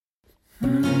We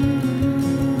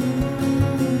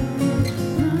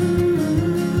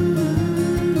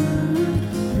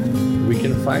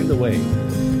Can Find a Way.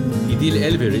 İdil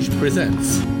Elveriş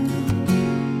presents.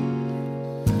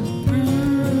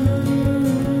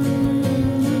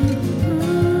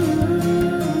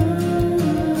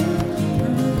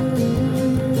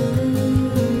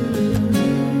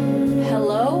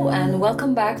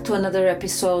 Welcome back to another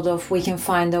episode of We Can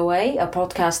Find a Way, a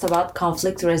podcast about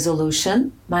conflict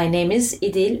resolution. My name is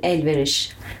İdil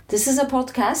Elveriş. This is a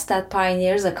podcast that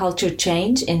pioneers a culture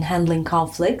change in handling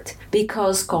conflict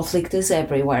because conflict is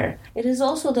everywhere. It is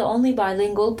also the only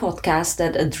bilingual podcast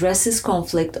that addresses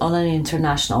conflict on an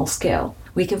international scale.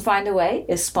 We Can Find a Way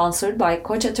is sponsored by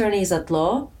Koç Attorneys at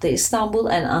Law, the Istanbul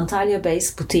and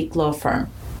Antalya-based boutique law firm.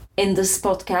 In this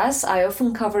podcast, I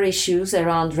often cover issues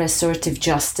around restorative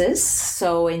justice.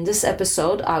 So in this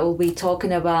episode, I will be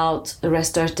talking about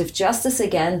restorative justice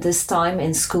again, this time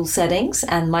in school settings.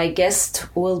 And my guest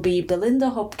will be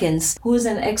Belinda Hopkins, who is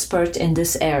an expert in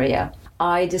this area.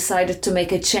 I decided to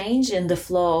make a change in the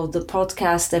flow of the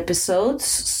podcast episodes,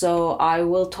 so I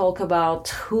will talk about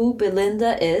who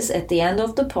Belinda is at the end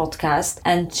of the podcast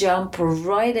and jump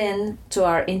right in to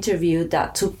our interview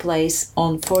that took place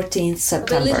on 14th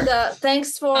September. Belinda,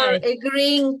 thanks for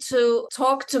agreeing to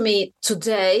talk to me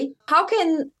today. How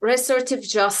can restorative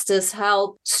justice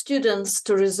help students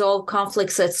to resolve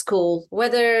conflicts at school,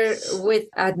 whether with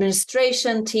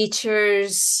administration,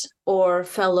 teachers, or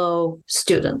fellow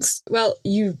students? Well,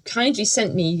 you kindly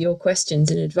sent me your questions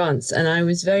in advance, and I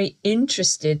was very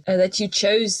interested that you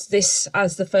chose this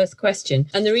as the first question.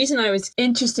 And the reason I was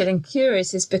interested and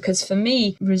curious is because for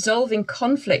me, resolving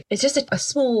conflict is just a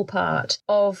small part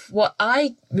of what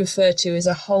I refer to as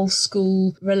a whole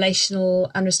school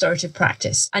relational and restorative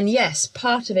practice. And yes,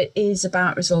 part of it is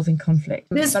about resolving conflict.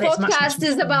 This podcast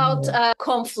is about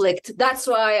conflict. That's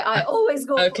why I always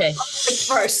go for conflict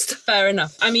first. Fair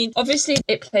enough. I mean, obviously,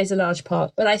 it plays a large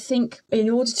part, but I think in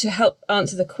order to help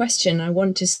answer the question, I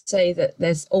want to say that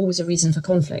there's always a reason for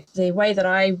conflict. The way that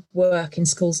I work in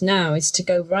schools now is to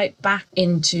go right back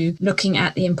into looking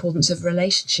at the importance of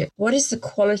relationship. What is the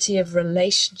quality of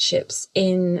relationships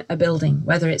in a building,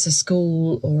 whether it's a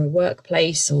school or a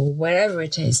workplace or wherever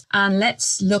it is? And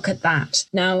let's look at that.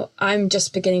 Now, I'm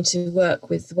just beginning to work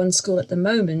with one school at the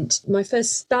moment. My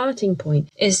first starting point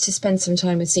is to spend some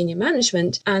time with senior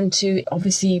management and to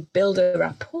obviously build a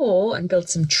rapport and build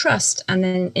some trust, and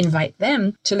then invite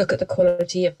them to look at the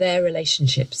quality of their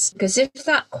relationships. Because if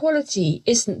that quality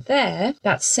isn't there,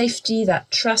 that safety, that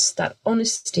trust, that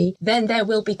honesty, then there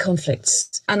will be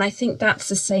conflicts. And I think that's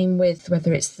the same with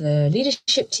whether it's the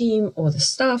leadership team or the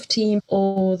staff team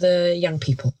or the young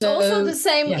people. So, also the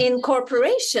same in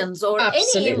corporations or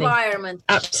any environment.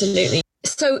 Absolutely.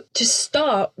 So to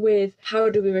start with, how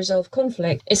do we resolve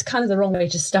conflict is kind of the wrong way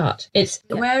to start. It's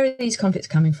where are these conflicts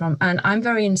coming from? And I'm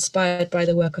very inspired by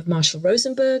the work of Marshall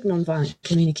Rosenberg, nonviolent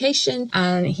communication,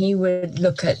 and he would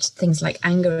look at things like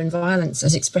anger and violence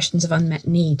as expressions of unmet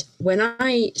need. When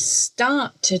I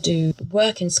start to do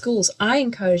work in schools, I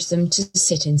encourage them to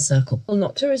sit in circle,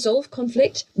 not to resolve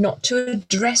conflict, not to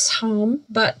address harm,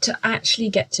 but to actually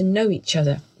get to know each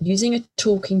other. Using a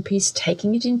talking piece,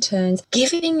 taking it in turns,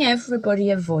 giving everybody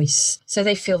a voice so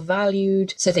they feel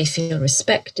valued, so they feel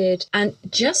respected, and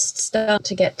just start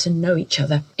to get to know each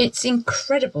other. It's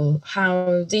incredible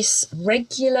how this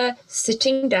regular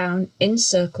sitting down in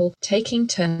circle, taking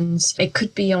turns, it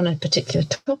could be on a particular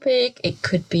topic, it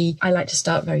could be, I like to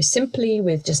start very simply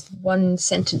with just one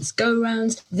sentence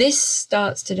go-rounds. This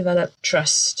starts to develop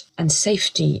trust and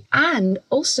safety, and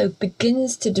also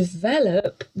begins to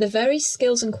develop the very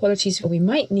skills and qualities we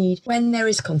might need when there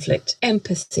is conflict.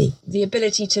 Empathy, the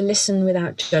ability to listen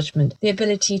without judgment, the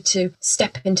ability to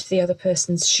step into the other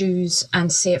person's shoes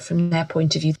and see it from their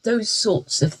point of view, those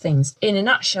sorts of things. In a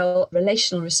nutshell,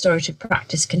 relational restorative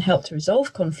practice can help to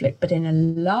resolve conflict, but in a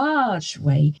large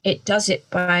way, it does it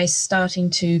by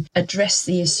starting to address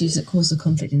the issues that cause the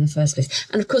conflict in the first place.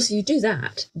 And of course, if you do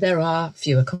that, there are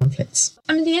fewer conflicts.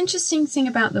 I mean, the interesting thing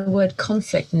about the word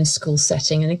conflict in a school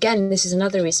setting, and again, this is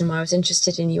another reason why I was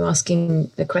interested in you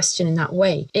asking the question in that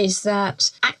way, is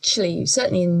that actually,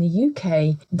 certainly in the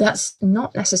UK, that's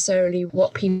not necessarily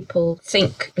what people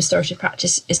think restorative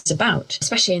practice is about,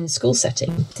 especially in a school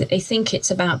setting. They think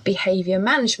it's about behaviour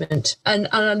management and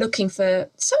are looking for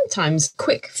sometimes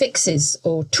quick fixes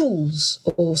or tools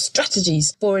or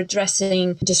strategies for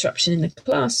addressing disruption in the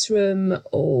classroom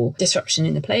or disruption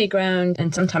in the playground,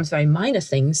 and sometimes very minor minor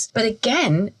things. But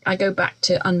again, I go back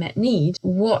to unmet need.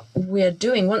 What we're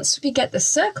doing, once we get the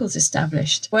circles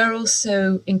established, we're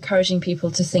also encouraging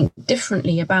people to think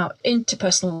differently about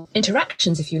interpersonal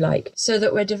interactions, if you like, so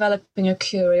that we're developing a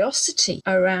curiosity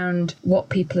around what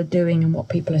people are doing and what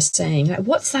people are saying. Like,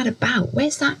 what's that about?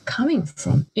 Where's that coming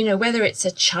from? You know, whether it's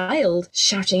a child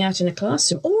shouting out in a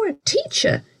classroom or a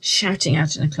teacher shouting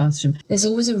out in a classroom, there's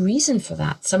always a reason for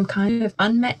that. Some kind of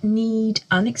unmet need,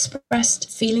 unexpressed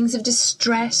feelings of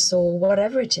distress, or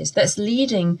whatever it is that's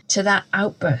leading to that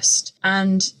outburst.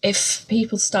 And if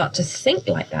people start to think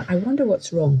like that, I wonder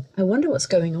what's wrong. I wonder what's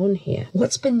going on here.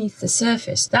 What's beneath the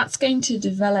surface? That's going to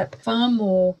develop far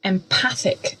more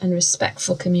empathic and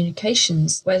respectful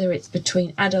communications, whether it's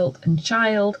between adult and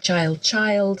child,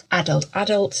 child,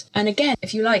 adult. And again,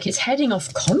 if you like, it's heading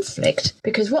off conflict,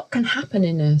 because what can happen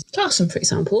in a classroom, for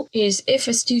example, is if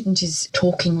a student is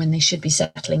talking when they should be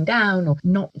settling down, or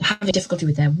not having difficulty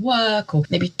with their work, or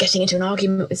maybe getting into an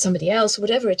argument with somebody else,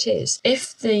 whatever it is,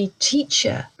 if the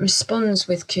teacher responds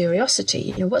with curiosity,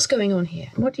 you know, what's going on here?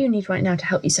 What do you need right now to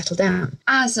help you settle down?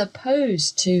 As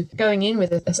opposed to going in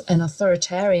with an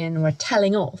authoritarian or a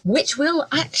telling off, which will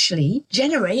actually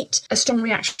generate a strong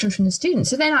reaction from the student.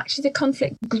 So then actually the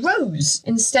conflict grows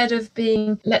instead of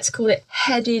being, let's call it,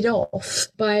 headed off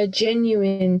by a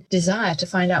genuine desire to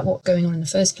find out what's going on in the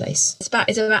first place. It's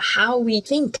about how we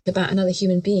think about another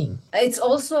human being. It's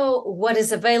also what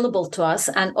is available to us.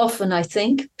 And often I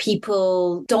think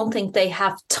people don't think they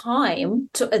have time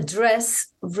to address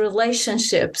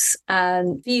relationships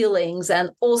and feelings and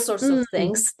all sorts of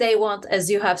things. They want, as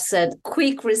you have said,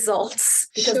 quick results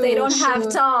because they don't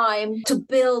have time to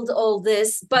build all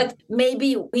this. But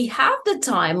maybe we have the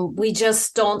time, we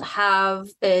just don't have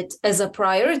it as a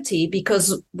priority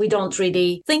because we don't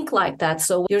really think like that.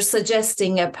 So you're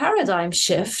suggesting a paradigm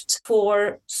shift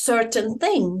for certain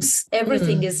things.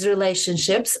 Everything is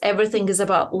relationships. Everything is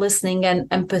about listening and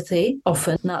empathy,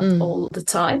 often, not all the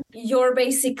time. You're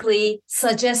basically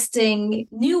suggesting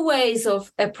new ways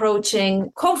of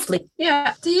approaching conflict.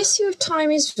 Yeah, the issue of time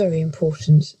is very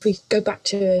important. If we go back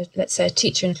to, let's say, a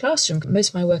teacher in a classroom, most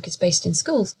of my work is based in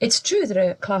schools. It's true that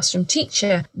a classroom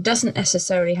teacher doesn't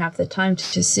necessarily have the time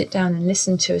to sit down and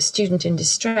listen to a student in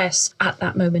distress at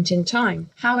that moment in time.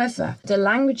 However, the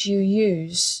language you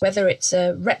use, whether it's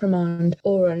a reprimand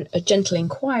or a gentle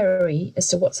inquiry as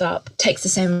to what's up, takes the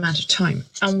same amount of time.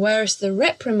 And whereas the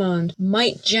reprimand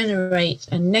might generate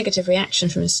a negative reaction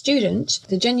from a student,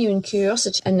 the genuine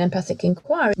curiosity and empathic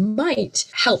inquiry might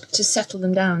help to settle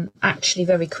them down actually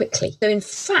very quickly. So in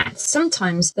fact,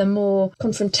 sometimes the more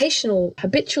confrontational,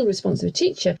 habitual response of a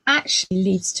teacher actually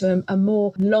leads to a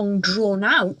more long drawn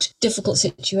out, difficult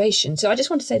situation. So I just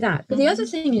want to say that. But the other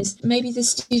thing is maybe the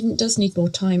student does need more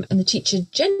time and the teacher,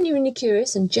 genuinely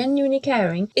curious and genuinely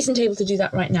caring, isn't able to do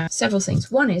that right now. Several things.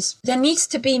 One is there needs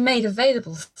to be made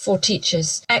available for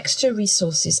teachers extra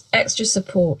resources, extra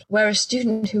support, where a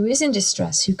student who is in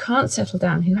distress, who can't settle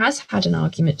down, who has had an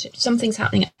argument, something's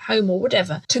happening at home or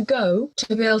whatever, to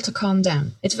be able to calm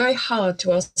down. It's very hard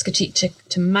to ask a teacher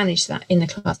to manage that in the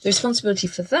class. The responsibility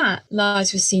for that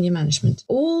lies with senior management.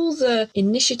 All the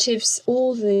initiatives,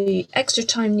 all the extra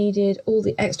time needed, all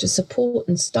the extra support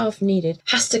and staff needed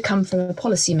has to come from a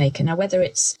policymaker. Now, whether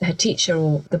it's the head teacher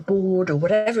or the board or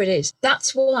whatever it is,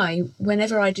 that's why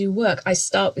whenever I do work, I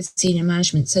start with senior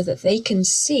management so that they can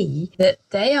see that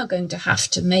they are going to have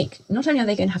to make, not only are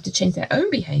they going to have to change their own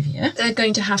behaviour, they're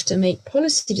going to have to make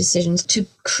policy decisions to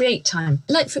create time.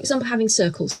 Like, for example, having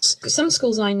circles. Some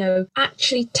schools I know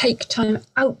actually take time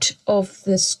out of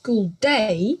the school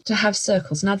day to have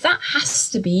circles. Now, that has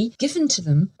to be given to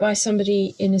them by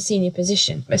somebody in a senior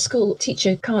position. A school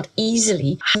teacher can't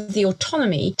easily have the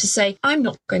autonomy to say, I'm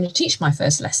not going to teach my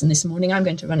first lesson this morning, I'm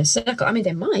going to run a circle. I mean,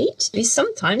 they might, but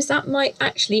sometimes that might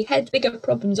actually head bigger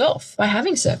problems off by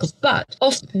having circles. But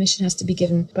often permission has to be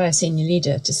given by a senior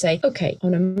leader to say, okay,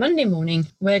 on a Monday morning,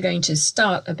 we're going to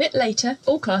start a bit later.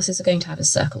 All classes are going to have a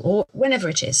circle, or whenever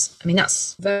it is. I mean,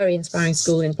 that's a very inspiring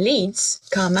school in Leeds.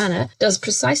 Calm Manor does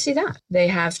precisely that. They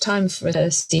have time for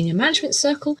a senior management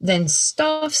circle, then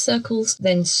staff circles,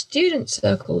 then student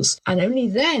circles, and only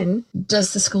then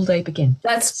does the school day begin.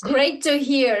 That's great to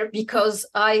hear, because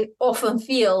I often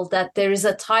feel that there is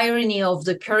a tyranny of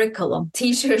the curriculum.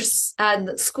 Teachers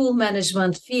and school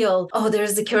management feel, oh,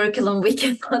 there's the curriculum curriculum, we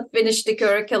cannot finish the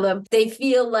curriculum. They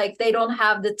feel like they don't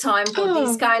have the time for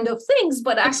these kind of things.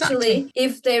 But actually,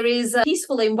 if there is a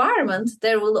peaceful environment,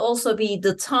 there will also be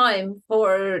the time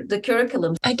for the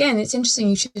curriculum. Again, it's interesting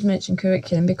you should mention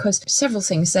curriculum, because several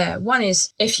things there. One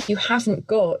is, if you haven't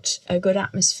got a good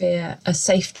atmosphere, a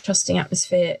safe, trusting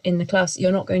atmosphere in the class,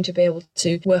 you're not going to be able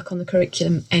to work on the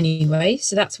curriculum anyway.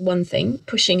 So that's one thing,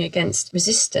 pushing against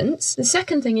resistance. The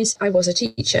second thing is, I was a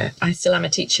teacher. I still am a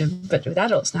teacher, but with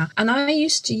adults now. And I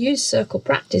used to use circle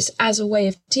practice as a way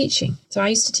of teaching. So I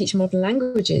used to teach modern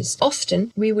languages.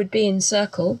 Often we would be in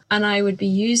circle and I would be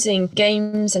using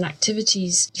games and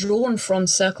activities drawn from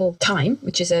circle time,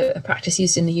 which is a practice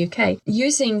used in the UK,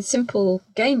 using simple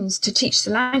games to teach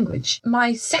the language.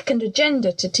 My second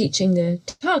agenda to teaching the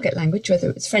target language, whether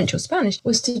it was French or Spanish,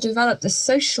 was to develop the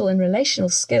social and relational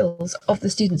skills of the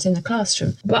students in the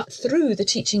classroom, but through the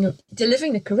teaching of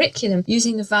delivering the curriculum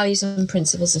using the values and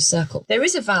principles of circle. There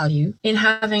is a value in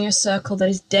having a circle that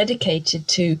is dedicated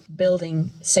to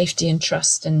building safety and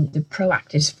trust and the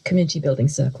proactive community building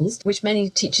circles, which many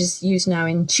teachers use now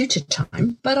in tutor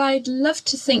time. But I'd love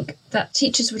to think that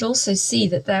teachers would also see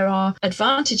that there are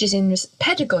advantages in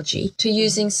pedagogy to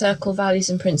using circle values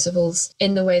and principles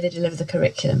in the way they deliver the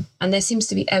curriculum. And there seems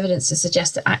to be evidence to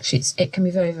suggest that actually it can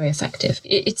be very, very effective.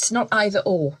 It's not either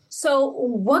or. So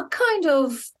what kind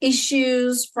of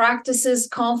issues, practices,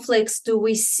 conflicts do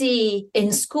we see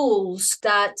in schools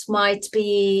that might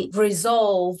be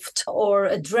resolved or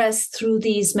addressed through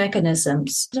these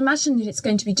mechanisms? I imagine that it's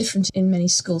going to be different in many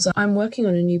schools. I'm working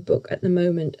on a new book at the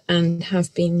moment and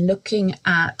have been looking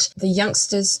at the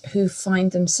youngsters who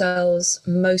find themselves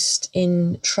most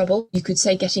in trouble. You could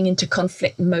say getting into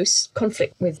conflict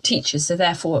with teachers, so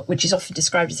therefore, which is often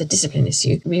described as a discipline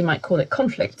issue. We might call it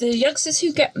conflict. The youngsters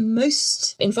who get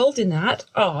most involved in that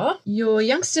are your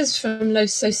youngsters from low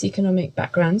socioeconomic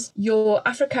backgrounds, your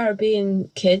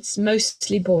Afro-Caribbean kids,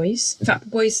 mostly boys, in fact,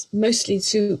 boys mostly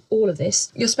to all of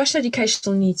this, your special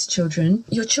educational needs children,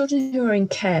 your children who are in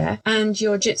care, and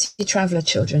your gypsy traveller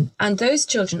children. And those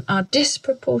children are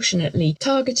disproportionately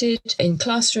targeted in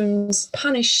classrooms,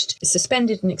 punished,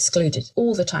 suspended and excluded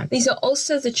all the time. These are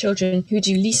also the children who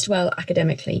do least well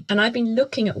academically. And I've been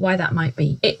looking at why that might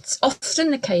be. It's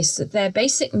often the case that their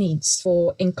basic needs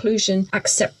for inclusion,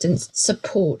 acceptance,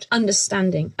 support,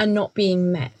 understanding are not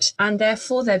being met. And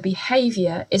therefore their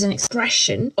behaviour is an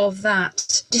expression of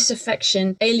that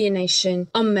disaffection, alienation,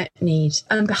 unmet need.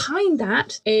 And behind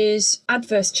that is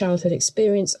adverse childhood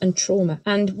experience and trauma.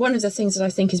 And one of the things that I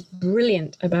think is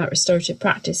brilliant about restorative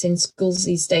practice in schools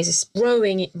these days is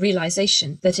growing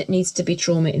realisation that it needs to be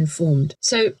trauma informed.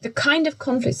 So the kind of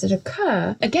conflicts that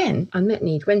occur, again, unmet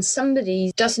need, when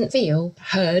somebody doesn't feel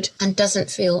heard and doesn't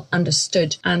feel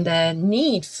understood and their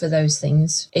need for those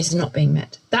things is not being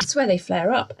met. That's where they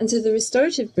flare up. And so the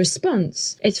restorative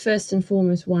response is first and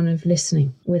foremost one of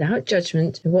listening without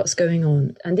judgment to what's going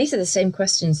on. And these are the same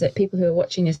questions that people who are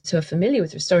watching this who are familiar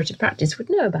with restorative practice would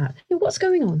know about. What's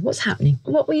going on? What's happening?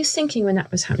 What were you thinking when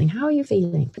that was happening? How are you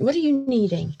feeling? What are you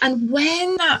needing? And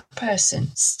when that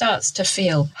person starts to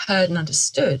feel heard and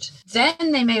understood, then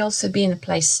they may also be in a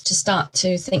place to start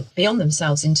to think beyond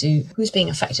themselves into who's being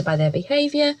affected by their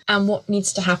behaviour and what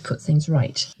needs to have put things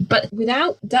right. But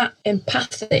without that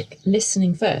empathic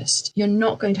listening first, you're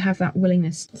not going to have that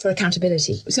willingness for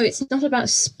accountability. So it's not about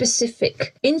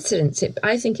specific incidents.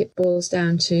 I think it boils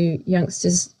down to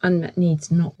youngsters' unmet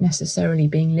needs not necessarily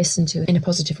being listened to in a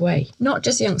positive way. Not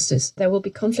just youngsters. There will be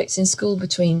conflicts in school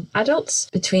between adults,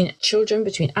 between children,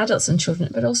 between adults and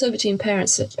children, but also between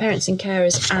parents and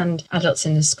carers and adults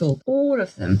in the school. All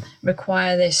of them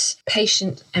require this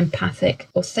patient, empathic,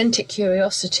 authentic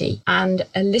curiosity and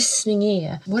a listening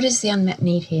ear. What is the unmet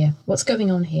need here? What's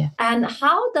going on here? And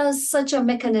how does such a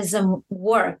mechanism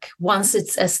work once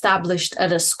it's established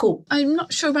at a school? I'm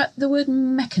not sure about the word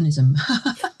mechanism.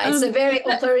 It's a very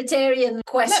authoritarian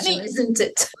question, isn't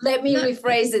it? Let me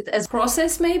rephrase it as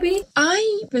process, maybe?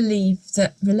 I believe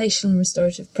that relational and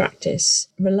restorative practice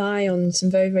rely on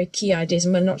some very, very key ideas,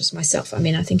 and well, not just myself. I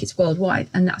mean, I think it's worldwide,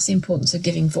 and that's the importance of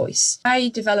giving voice. By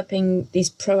developing these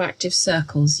proactive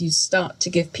circles, you start to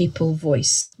give people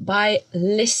voice. By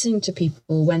listening to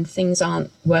people when things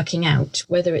aren't working out,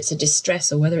 whether it's a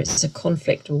distress or whether it's a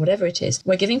conflict or whatever it is,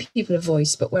 we're giving people a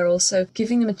voice, but we're also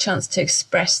giving them a chance to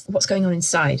express what's going on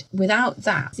inside. Without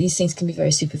that, these things can be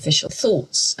very superficial.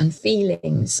 Thoughts and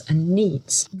feelings and needs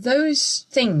needs. Those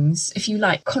things, if you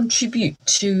like, contribute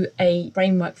to a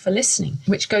framework for listening,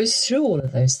 which goes through all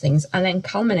of those things and then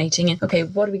culminating in, okay,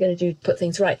 what are we going to do to put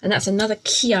things right? And that's another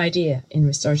key idea in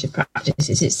restorative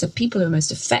practices. It's the people who are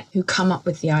most effective who come up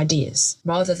with the ideas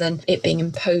rather than it being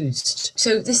imposed.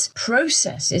 So this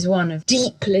process is one of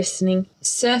deep listening,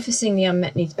 surfacing the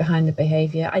unmet needs behind the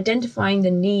behaviour, identifying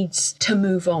the needs to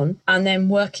move on, and then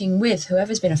working with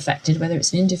whoever's been affected, whether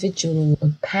it's an individual or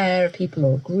a pair of people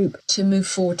or a group, to move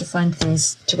forward to find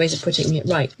things, to ways of putting it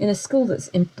right. In a school that's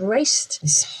embraced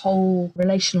this whole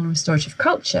relational and restorative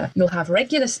culture, you'll have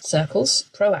regular circles,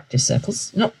 proactive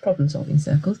circles, not problem-solving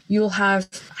circles. You'll have,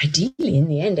 ideally, in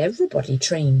the end, everybody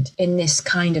trained in this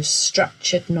kind of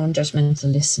structured,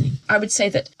 non-judgmental listening. I would say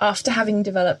that after having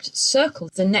developed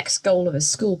circles, the next goal of a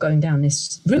school going down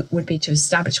this route would be to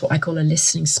establish what I call a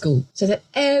listening school, so that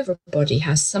everybody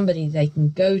has somebody they can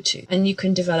go to, and you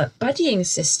can develop buddying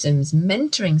systems,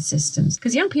 mentoring systems,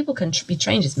 because young people can be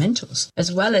trained as mentors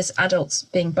as well as adults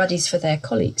being buddies for their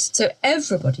colleagues. So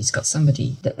everybody's got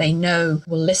somebody that they know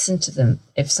will listen to them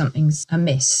if something's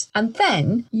amiss. And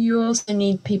then you also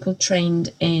need people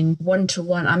trained in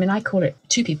one-to-one. I mean, I call it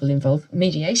two people involved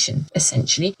mediation.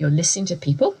 Essentially, you're listening to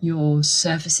people, you're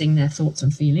surfacing their thoughts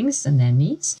and feelings and their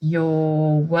needs.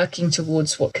 You're working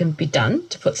towards what can be done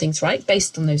to put things right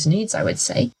based on those needs, I would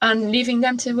say, and leaving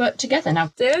them to work together.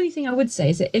 Now, the only thing I would say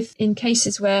is that if in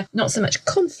cases where not so much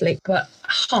conflict, but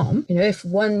harm, if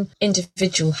one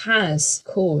individual has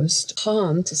caused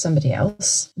harm to somebody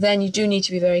else, then you do need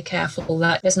to be very careful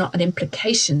that there's not an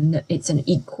implication that it's an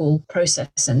equal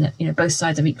process and that, both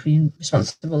sides are equally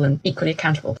responsible and equally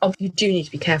accountable. You do need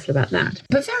to be careful about that.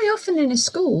 But very often in a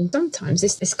school, sometimes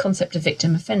this concept of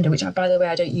victim offender, which by the way,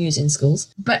 I don't use in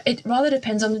schools, but it rather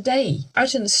depends on the day.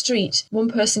 Out in the street, one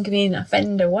person can be an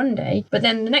offender one day, but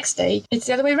then the next day, it's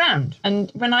the other way around.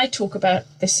 And when I talk about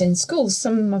this in schools,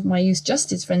 some of my youth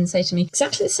justice friends say to me,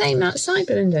 exactly the same outside,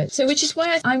 Belinda. So which is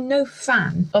why I'm no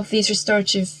fan of these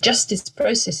restorative justice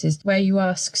processes where you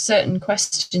ask certain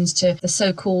questions to the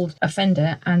so-called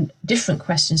offender and different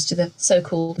questions to the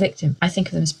so-called victim. I think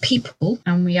of them as people,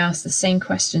 and we ask the same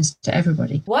questions to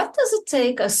everybody. What does it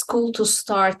take a school to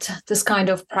start this kind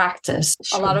of practice?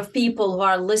 Sure. A lot of people who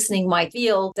are listening might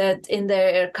feel that in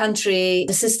their country,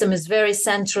 the system is very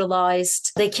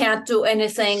centralized. They can't do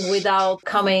anything without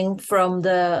coming from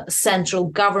the central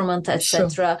government, etc.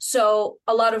 Sure. So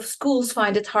a lot of schools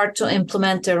find it hard to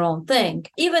implement their own thing.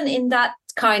 Even in that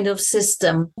kind of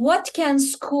system, what can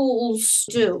schools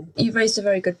do? You've raised a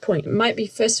very good point. It might be,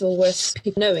 first of all, worth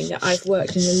people knowing that I've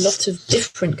worked in a lot of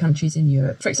different countries in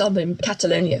Europe. For example, in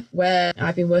Catalonia, where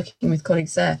I've been working with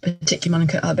colleagues there, particularly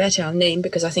Monica Alberti, I'll name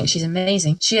because I think she's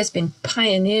amazing. She has been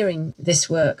pioneering this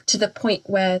work to the point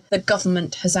where the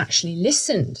government has actually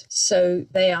listened. So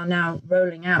they are now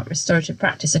rolling out restorative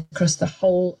practice across the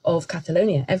whole of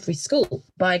Catalonia, every school,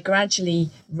 by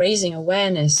gradually raising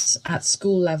awareness at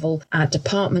school level, at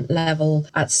department level,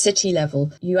 at city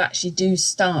level. You actually do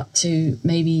start to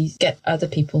maybe get other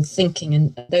people thinking,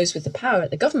 and those with the power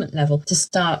at the government level, to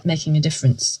start making a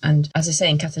difference. And as I say,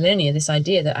 in Catalonia, this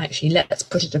idea that actually let's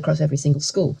put it across every single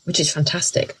school, which is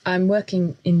fantastic. I'm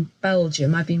working in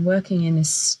Belgium, I've been working in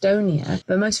Estonia,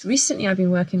 but most recently I've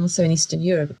been working also in Eastern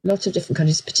Europe, lots of different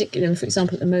countries, particularly, for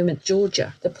example, at the moment,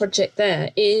 Georgia. The project there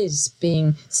is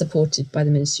being supported by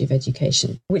the Ministry of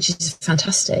Education, which is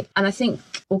fantastic. And I think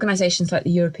organisations like the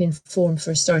European Forum for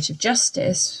Restorative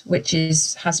Justice, which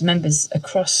has members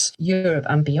across Europe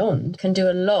and beyond, can do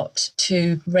a lot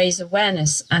to raise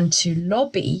awareness and to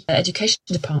lobby education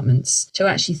departments to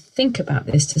actually think about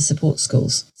this to support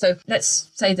schools. So let's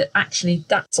say that actually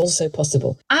that's also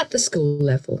possible. At the school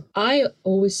level, I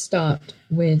always start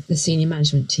with the senior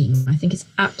management team. I think it's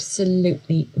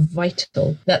absolutely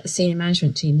vital that the senior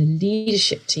management team, the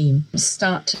leadership team,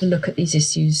 start to look at these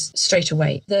issues straight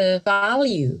away. The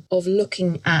value of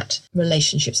looking at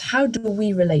relationships. How do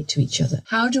we relate to each other?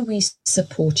 How do we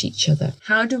support each other?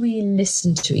 How do we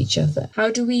listen to each other?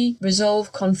 How do we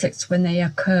resolve conflicts when they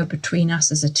occur between us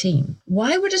as a team?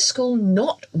 Why would a school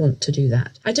not want to do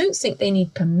that? I don't think they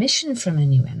need permission from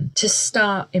anyone to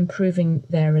start improving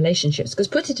their relationships, because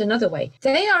put it another way,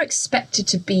 they are expected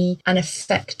to be an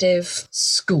effective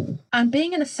school. And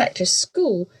being an effective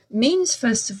school means,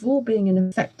 first of all, being an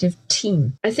effective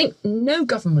team. I think no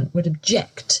government would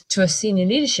object to a senior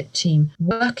leadership team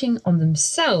working on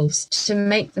themselves to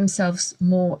make themselves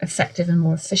more effective and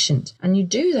more efficient. And you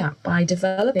do that by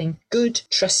developing good,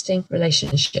 trusting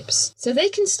relationships. So they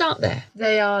can start there.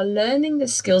 They are learning the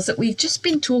skills that we've just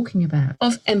been talking about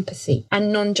of empathy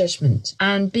and non-judgment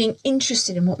and being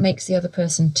interested in what makes the other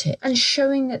person tick and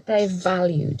showing that they're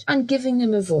valued and giving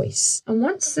them a voice. And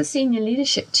once the senior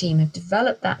leadership team have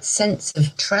developed that sense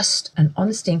of trust and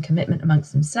honesty and commitment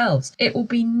amongst themselves, it will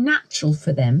be natural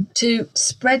for them to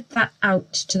spread that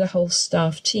out to the whole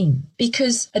staff team.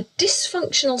 Because a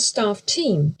dysfunctional staff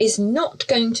team is not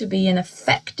going to be an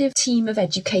effective team of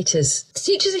educators.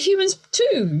 Teachers are humans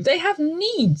too. They have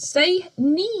needs. They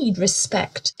need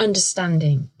respect,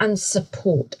 understanding, and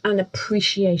support and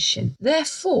appreciation.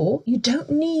 Therefore, you don't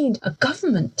need a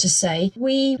government to say,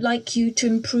 we like you to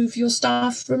improve your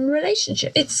staff room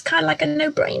relationship. It's kind of like a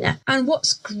no-brainer. And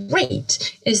what's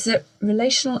great is that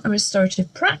relational and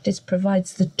restorative practice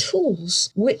provides the tools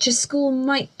which a school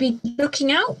might be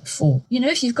looking out for. You know,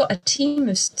 if you've got a team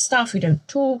of staff who don't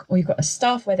talk, or you've got a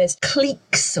staff where there's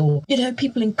cliques or, you know,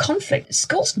 people in conflict,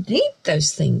 schools need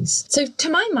those things. So to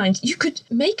my mind, you could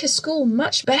make a school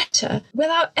much better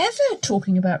without ever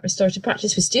talking about restorative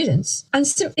practice with students and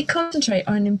simply concentrate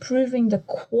on improving the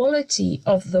quality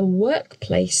of the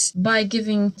workplace by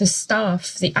giving the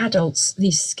staff, the adults,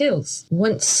 these skills.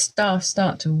 Once staff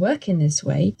start to work in this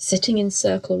way, sitting in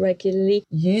circle regularly,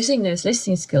 using those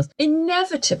listening skills,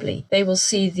 inevitably they will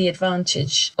see the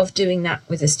advantage of doing that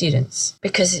with the students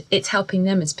because it's helping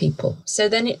them as people. So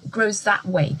then it grows that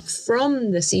way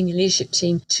from the senior leadership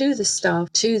team to the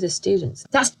staff to the students.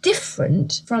 That's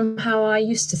different from how I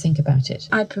used to think about it.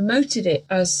 I promoted it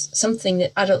as something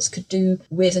that adults could do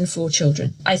with and for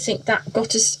children. I think that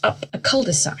got us up a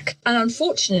cul-de-sac. And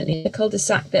unfortunately, a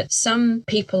cul-de-sac that some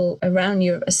people around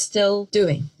Europe are still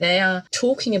doing. They are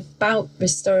talking about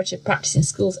restorative practice in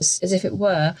schools as if it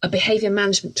were a behaviour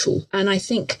management tool. And I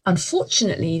think,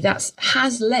 unfortunately, that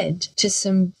has led to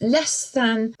some less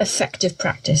than effective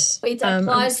practice. It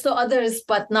applies to others,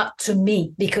 but not to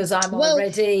me, because I'm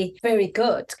already very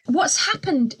good. What's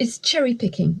happened is cherry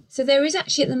picking. So there is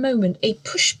actually at the moment a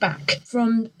pushback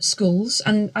from schools,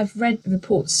 and I've read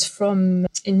reports from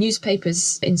in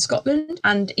newspapers in Scotland,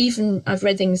 and even I've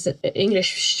read things that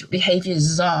English Behaviour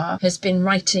Czar has been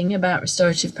writing about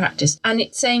restorative practice, and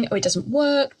it's saying, oh, it doesn't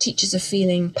work, teachers are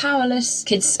feeling powerless,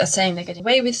 kids are saying they're getting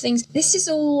away with things. This is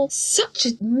all such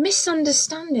a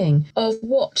misunderstanding of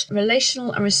what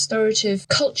relational and restorative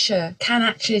culture can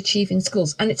actually achieve in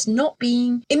schools, and it's not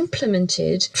being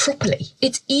implemented properly.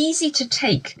 It's easy to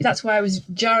take. That's why I was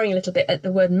jarring a little bit at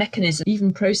the word mechanism,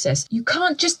 even process. You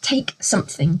can't just take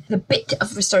something, the bit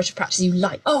of restorative practice you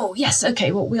like. Oh, yes,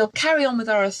 okay, well, we'll carry on with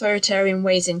our authoritarian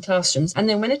ways in classrooms, and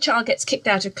then when a child gets kicked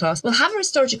out of class, we'll have a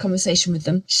restorative conversation with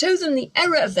them, show them the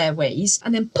error of their ways,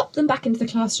 and then pop them back into the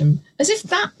classroom, as if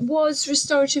that was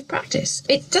restorative practice.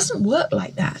 It doesn't work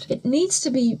like that. It needs to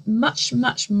be much,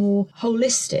 much more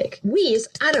holistic. We as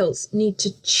adults need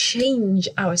to change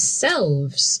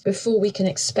ourselves before we can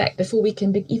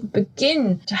even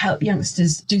begin to help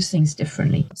youngsters do things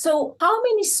differently. So how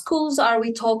many schools are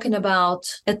we talking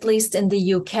about, at least in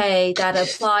the UK, that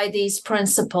apply these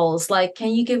principles? Like, can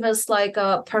you give us like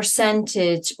a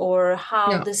percentage or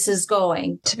how this is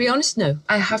going? To be honest, no.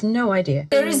 I have no idea.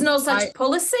 There is no such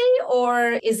policy,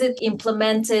 or is it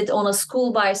implemented on a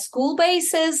school by school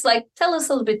basis? Like, tell us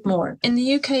a little bit more. In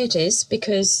the UK it is,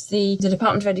 because the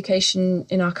Department of Education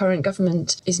in our current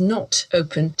government is not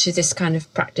open to this kind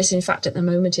of practice. In fact, at the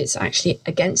moment it's actually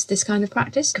against this kind of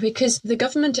practice, because the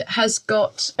government has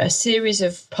got a series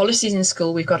of policies in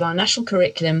school. We've got our national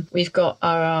curriculum, we've got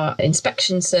our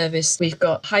inspection service, we've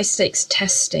got high stakes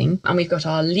testing, and we've got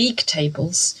our league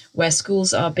tables where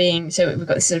schools are being, so we've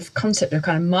got this sort of concept of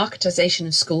kind of marketisation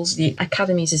of schools, the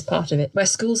academies is part of it, where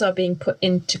schools are being put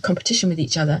into competition with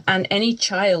each other, and any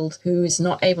child who is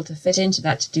not able to fit into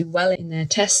that, to do well in their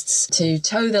tests, to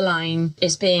toe the line,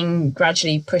 is being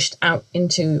gradually pushed out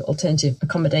into alternative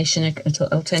accommodation,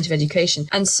 alternative education.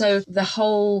 And so the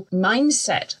whole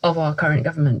mindset of our current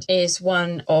government is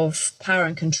one of power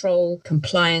and control,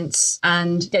 compliance,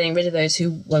 and getting rid of those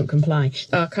who won't comply.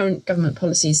 Our current government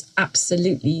policy is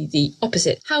absolutely the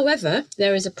opposite. However,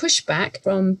 there is a pushback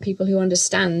from people who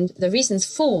understand the reasons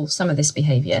for some of this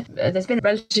behaviour. There's been a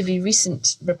relatively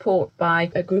recent report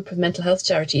by a group of mental health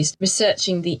charities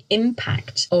researching the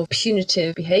impact of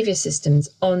punitive behaviour systems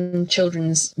on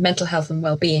children's mental health and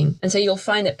well-being. And so you'll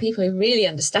find that people who really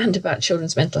understand about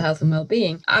children's mental health and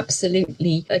well-being are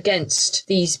absolutely against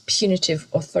these punitive punitive,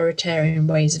 authoritarian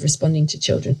ways of responding to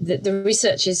children. The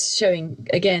research is showing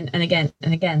again and again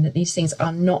and again that these things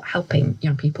are not helping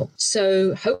young people.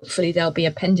 So hopefully there'll be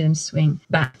a pendulum swing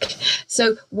back.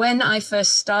 So when I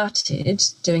first started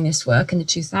doing this work in the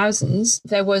 2000s,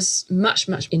 there was much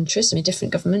interest,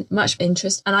 different government, much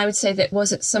interest. And I would say that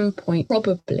was at some point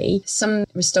probably some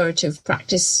restorative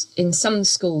practice in some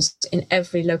schools in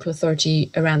every local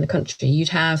authority around the country. You'd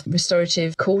have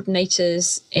restorative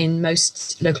coordinators in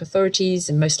most local authorities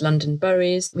and most London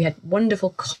boroughs. We had wonderful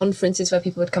conferences where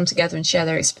people would come together and share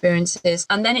their experiences.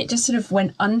 And then it just sort of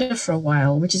went under for a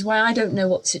while, which is why I don't know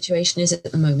what the situation is at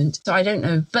the moment. So I don't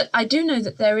know. But I do know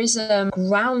that there is a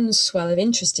groundswell of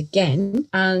interest again,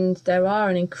 and there are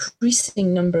an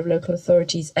increasing number of local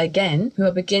authorities again who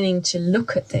are beginning to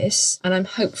look at this. And I'm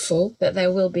hopeful that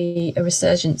there will be a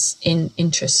resurgence in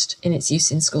interest in its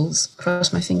use in schools.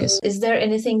 Cross my fingers. Is there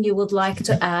anything you would like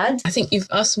to add? I think you've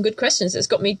asked some good questions. It's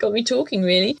got me talking,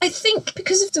 really. I think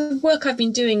because of the work I've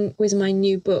been doing with my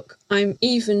new book, I'm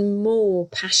even more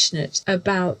passionate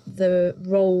about the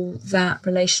role that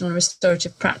relational and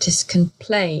restorative practice can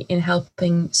play in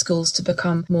helping schools to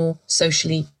become more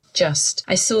socially just.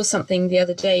 I saw something the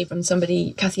other day from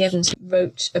somebody, Cathy Evans,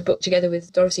 wrote a book together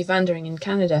with Dorothy Vandering in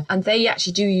Canada, and they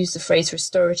actually do use the phrase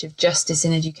restorative justice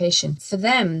in education. For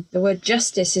them, the word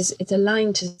justice it's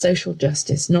aligned to social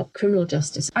justice, not criminal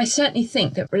justice. I certainly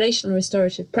think that relational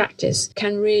restorative practice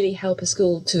can really help a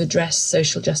school to address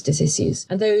social justice issues.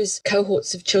 And those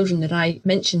cohorts of children that I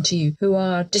mentioned to you who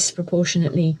are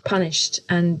disproportionately punished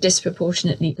and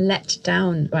disproportionately let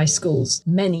down by schools,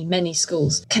 many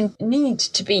schools, can need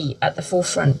to be at the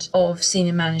forefront of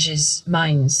senior managers'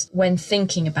 minds when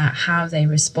thinking about how they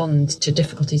respond to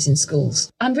difficulties in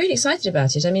schools. I'm really excited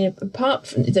about it. I mean, apart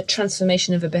from the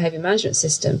transformation of a behaviour management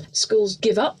system, schools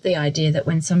give up the idea that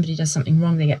when somebody does something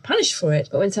wrong, they get punished for it.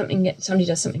 But when somebody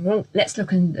does something wrong, let's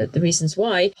look at the reasons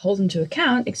why, hold them to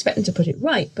account, expect them to put it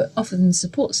right, but offer them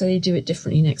support so they do it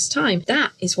differently next time.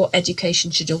 That is what education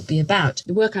should all be about.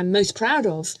 The work I'm most proud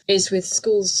of is with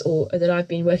schools that I've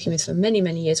been working with for many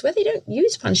years, where they don't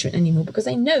use punishment anymore because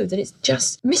they know that it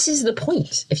just misses the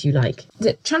point, if you like.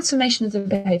 The transformation of the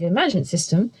behaviour management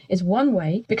system is one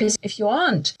way, because if you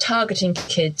aren't targeting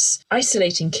kids,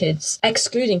 isolating kids,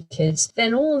 excluding kids,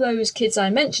 then all those kids I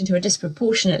mentioned who are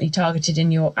disproportionately targeted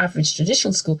in your average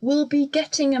traditional school will be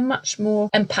getting a much more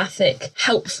empathic,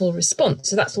 helpful response.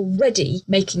 So that's already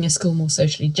making a school more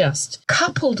socially just,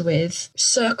 coupled with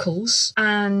circles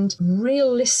and real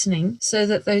listening, so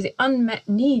that though the unmet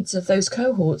needs of those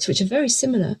cohorts, which are very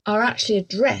similar, are actually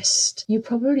addressed, you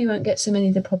probably won't get so many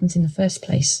of the problems in the first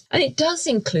place. And it does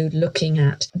include looking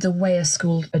at the way a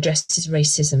school addresses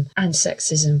racism and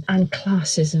sexism and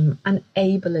classism and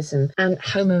ableism and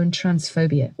homo and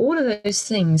transphobia. All of those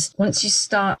things, once you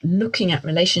start looking at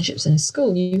relationships in a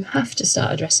school, you have to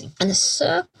start addressing. And a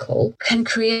circle can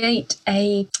create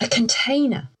a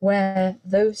container where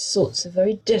those sorts of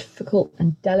very difficult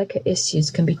and delicate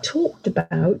issues can be talked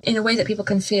about in a way that people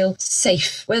can feel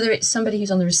safe, whether it's somebody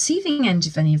who's on the receiving end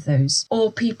of any of those,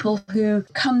 or people who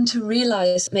come to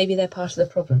realise maybe they're part of the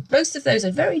problem. Both of those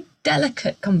are very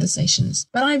delicate conversations,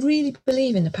 but I really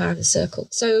believe in the power of the circle.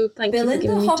 So thank you for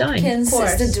giving me time. Belinda Hopkins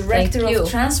is the director of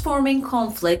Transforming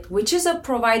Conflict, which is a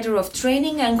provider of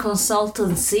training and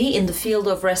consultancy in the field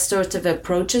of restorative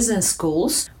approaches in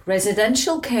schools,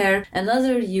 residential care, and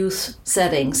other youth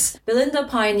settings. Belinda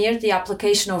pioneered the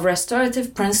application of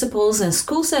restorative principles in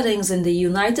school settings in the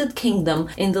United Kingdom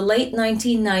in the late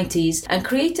 1990s and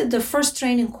created the first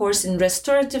training course in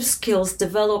restorative skills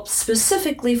developed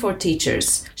specifically for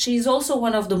teachers. She is also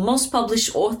one of the most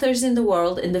published authors in the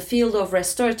world in the field of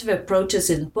restorative approaches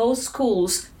in both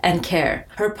schools and care.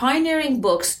 Her pioneering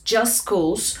books, Just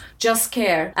Schools, Just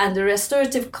Care, and The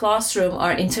Restorative Classroom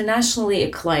are internationally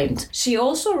acclaimed. She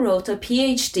also wrote a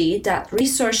PhD that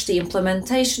researched the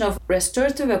implementation of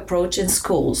restorative approach in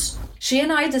schools. She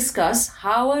and I discuss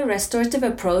how a restorative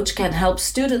approach can help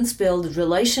students build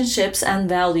relationships and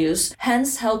values,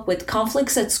 hence help with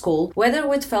conflicts at school, whether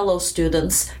with fellow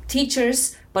students,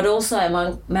 teachers, but also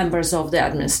among members of the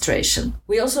administration.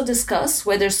 We also discuss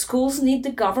whether schools need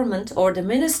the government or the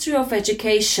Ministry of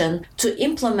Education to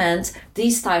implement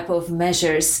these type of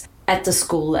measures at the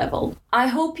school level. I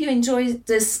hope you enjoyed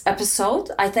this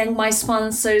episode. I thank my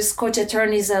sponsors, Coach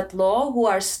Attorneys at Law, who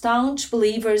are staunch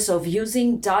believers of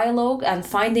using dialogue and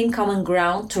finding common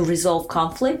ground to resolve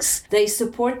conflicts. They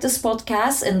support this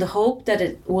podcast in the hope that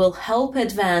it will help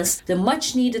advance the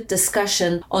much-needed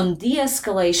discussion on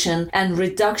de-escalation and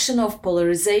reduction of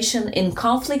polarization in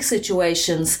conflict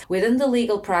situations within the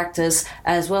legal practice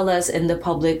as well as in the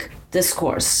public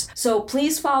discourse. So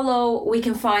please follow We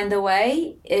Can Find a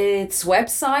Way, its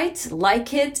website,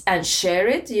 like it and share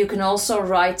it. You can also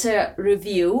write a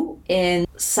review in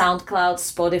SoundCloud,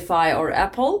 Spotify, or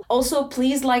Apple. Also,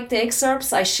 please like the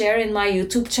excerpts I share in my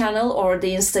YouTube channel or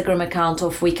the Instagram account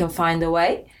of We Can Find a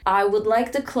Way. I would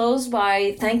like to close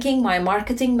by thanking my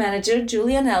marketing manager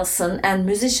Julia Nelson and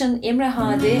musician Imre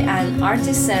Hadi and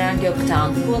artist Seren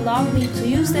Göktan, who allowed me to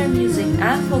use their music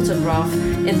and photograph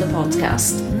in the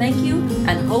podcast. Thank you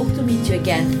and hope to meet you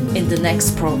again in the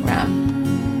next program.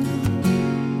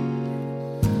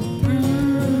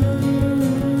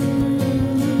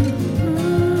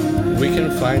 We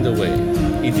Can Find a Way.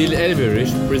 İdil Elveriş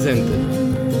presented.